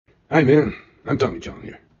Hi, man. I'm Tommy John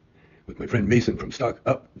here with my friend Mason from Stock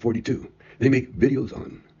Up 42. They make videos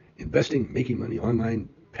on investing, making money online,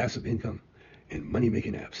 passive income, and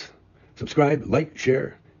money-making apps. Subscribe, like,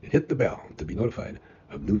 share, and hit the bell to be notified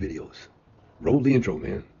of new videos. Roll the intro,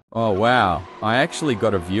 man. Oh wow, I actually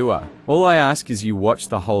got a viewer. All I ask is you watch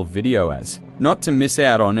the whole video not to miss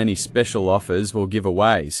out on any special offers or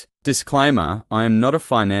giveaways. Disclaimer, I am not a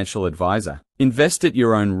financial advisor. Invest at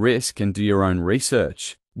your own risk and do your own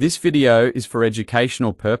research. This video is for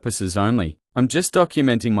educational purposes only. I'm just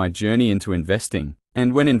documenting my journey into investing.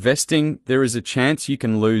 And when investing, there is a chance you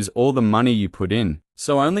can lose all the money you put in.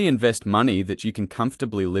 So only invest money that you can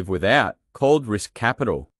comfortably live without, called risk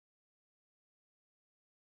capital.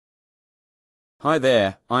 Hi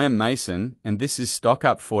there, I am Mason, and this is Stock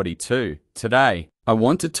Up 42. Today, I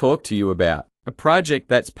want to talk to you about a project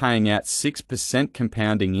that's paying out 6%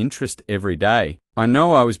 compounding interest every day. I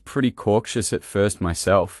know I was pretty cautious at first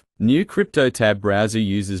myself. New CryptoTab browser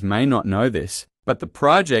users may not know this, but the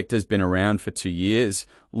project has been around for 2 years,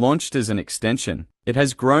 launched as an extension. It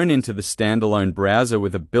has grown into the standalone browser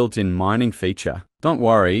with a built-in mining feature. Don't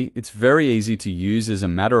worry, it's very easy to use as a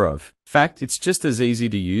matter of fact, it's just as easy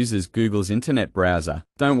to use as Google's internet browser.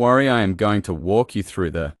 Don't worry, I am going to walk you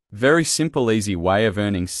through the very simple, easy way of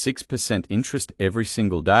earning 6% interest every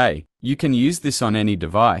single day. You can use this on any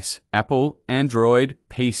device, Apple, Android,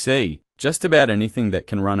 PC. Just about anything that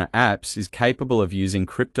can run apps is capable of using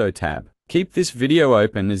CryptoTab. Keep this video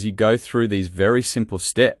open as you go through these very simple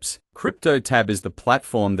steps. CryptoTab is the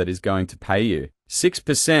platform that is going to pay you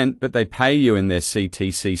 6%, but they pay you in their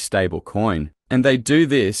CTC stablecoin. And they do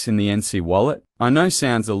this in the NC wallet. I know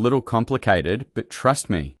sounds a little complicated, but trust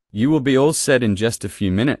me, you will be all set in just a few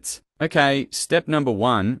minutes. Okay, step number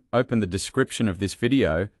 1, open the description of this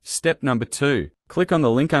video. Step number 2, click on the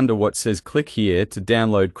link under what says click here to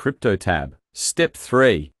download CryptoTab. Step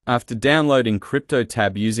 3, after downloading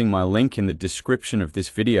CryptoTab using my link in the description of this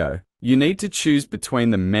video, you need to choose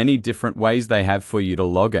between the many different ways they have for you to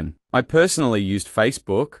log in. I personally used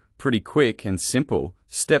Facebook, pretty quick and simple.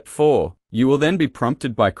 Step 4, you will then be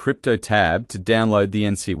prompted by CryptoTab to download the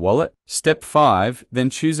NC wallet. Step 5, then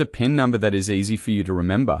choose a PIN number that is easy for you to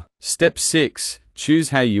remember. Step 6, choose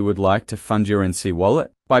how you would like to fund your NC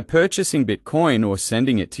wallet by purchasing Bitcoin or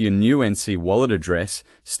sending it to your new NC wallet address.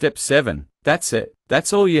 Step 7, that's it.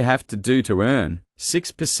 That's all you have to do to earn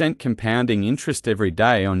 6% compounding interest every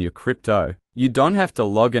day on your crypto. You don't have to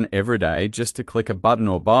log in every day just to click a button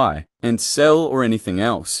or buy and sell or anything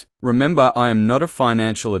else. Remember, I am not a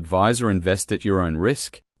financial advisor. Invest at your own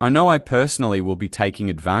risk. I know I personally will be taking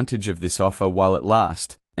advantage of this offer while it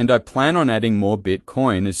lasts, and I plan on adding more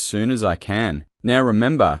Bitcoin as soon as I can. Now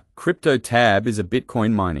remember, CryptoTab is a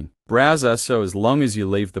Bitcoin mining browser, so as long as you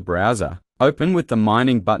leave the browser open with the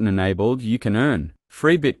mining button enabled, you can earn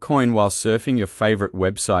free Bitcoin while surfing your favorite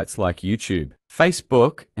websites like YouTube,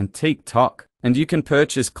 Facebook, and TikTok. And you can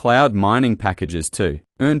purchase cloud mining packages to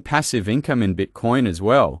earn passive income in Bitcoin as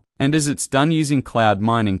well. And as it's done using cloud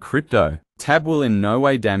mining crypto, Tab will in no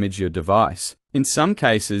way damage your device. In some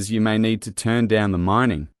cases, you may need to turn down the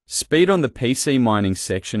mining speed on the PC mining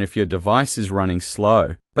section if your device is running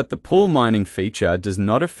slow, but the pool mining feature does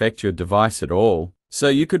not affect your device at all. So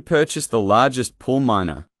you could purchase the largest pool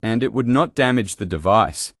miner, and it would not damage the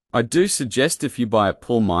device. I do suggest if you buy a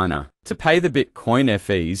pool miner to pay the Bitcoin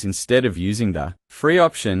fees instead of using the free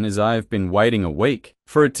option, as I have been waiting a week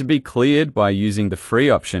for it to be cleared by using the free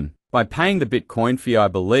option. By paying the Bitcoin fee, I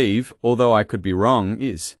believe, although I could be wrong,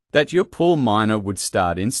 is that your pool miner would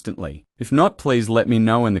start instantly. If not, please let me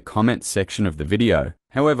know in the comments section of the video.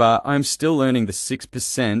 However, I am still earning the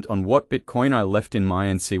 6% on what Bitcoin I left in my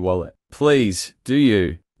NC wallet. Please, do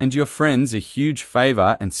you and your friends a huge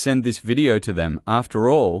favor and send this video to them. After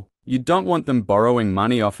all, you don't want them borrowing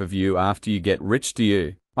money off of you after you get rich, do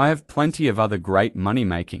you? I have plenty of other great money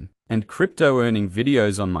making and crypto earning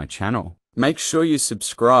videos on my channel. Make sure you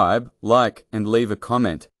subscribe, like, and leave a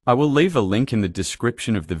comment. I will leave a link in the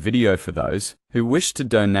description of the video for those who wish to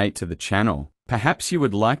donate to the channel. Perhaps you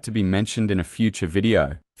would like to be mentioned in a future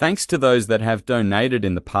video. Thanks to those that have donated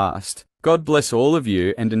in the past. God bless all of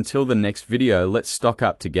you, and until the next video, let's stock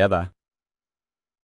up together.